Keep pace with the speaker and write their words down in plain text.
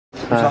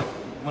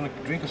Want a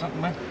drink or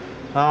something, mate?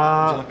 Would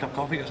you like a cup of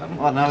coffee or something?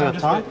 I don't know, we got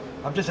time.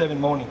 I'm just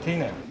having morning tea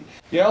now.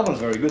 Your album's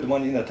very good, the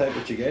one in the tape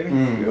that you gave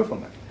me. Beautiful,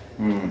 mate.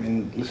 I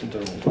mean, listen to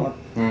it all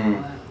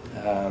the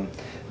time.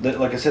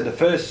 Like I said, the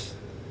first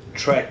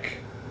track,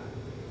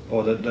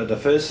 or the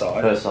first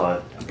side,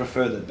 I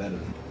prefer that better.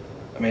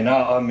 I mean,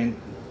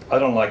 I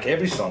don't like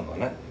every song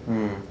on it,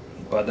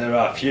 but there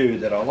are a few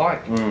that I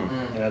like. You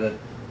know, the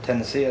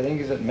Tennessee, I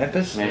think, is it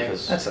Memphis?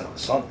 Memphis. That's a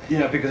nice song. You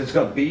know, because it's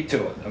got beat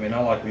to it. I mean, I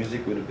like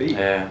music with a beat.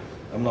 Yeah.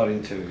 I'm not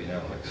into, you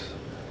know, like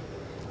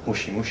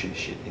mushy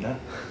shit, you know?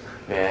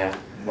 Yeah.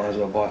 Might as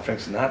well buy Frank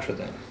Sinatra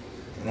then.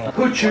 You know?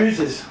 Who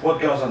chooses what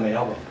goes on the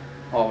album?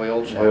 Oh, we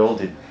all chose. We all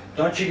did.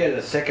 Don't you get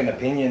a second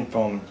opinion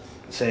from,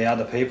 say,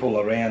 other people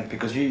around?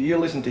 Because you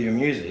listen to your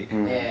music,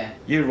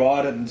 you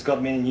write it and it's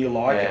got meaning, you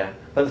like it.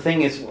 But the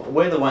thing is,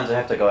 we're the ones that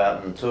have to go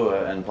out and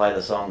tour and play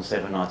the songs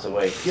 7 nights a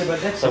week. Yeah,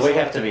 but that's so we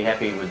have to be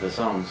happy with the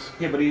songs.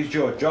 Yeah, but it's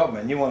your job,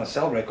 man. You want to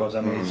sell records.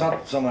 I mean, it's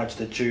not so much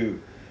that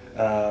you,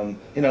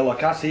 you know,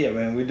 like us here,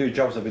 man, we do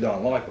jobs that we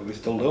don't like, but we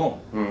still do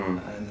them.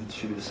 And it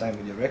should be the same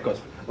with your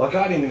records. Like,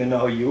 I didn't even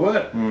know who you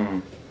were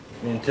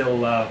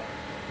until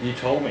you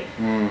told me.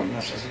 And I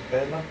said, is it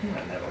bad luck?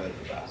 I never heard of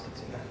the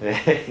bastards,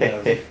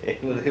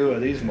 you know. Who are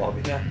these mob,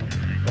 you know?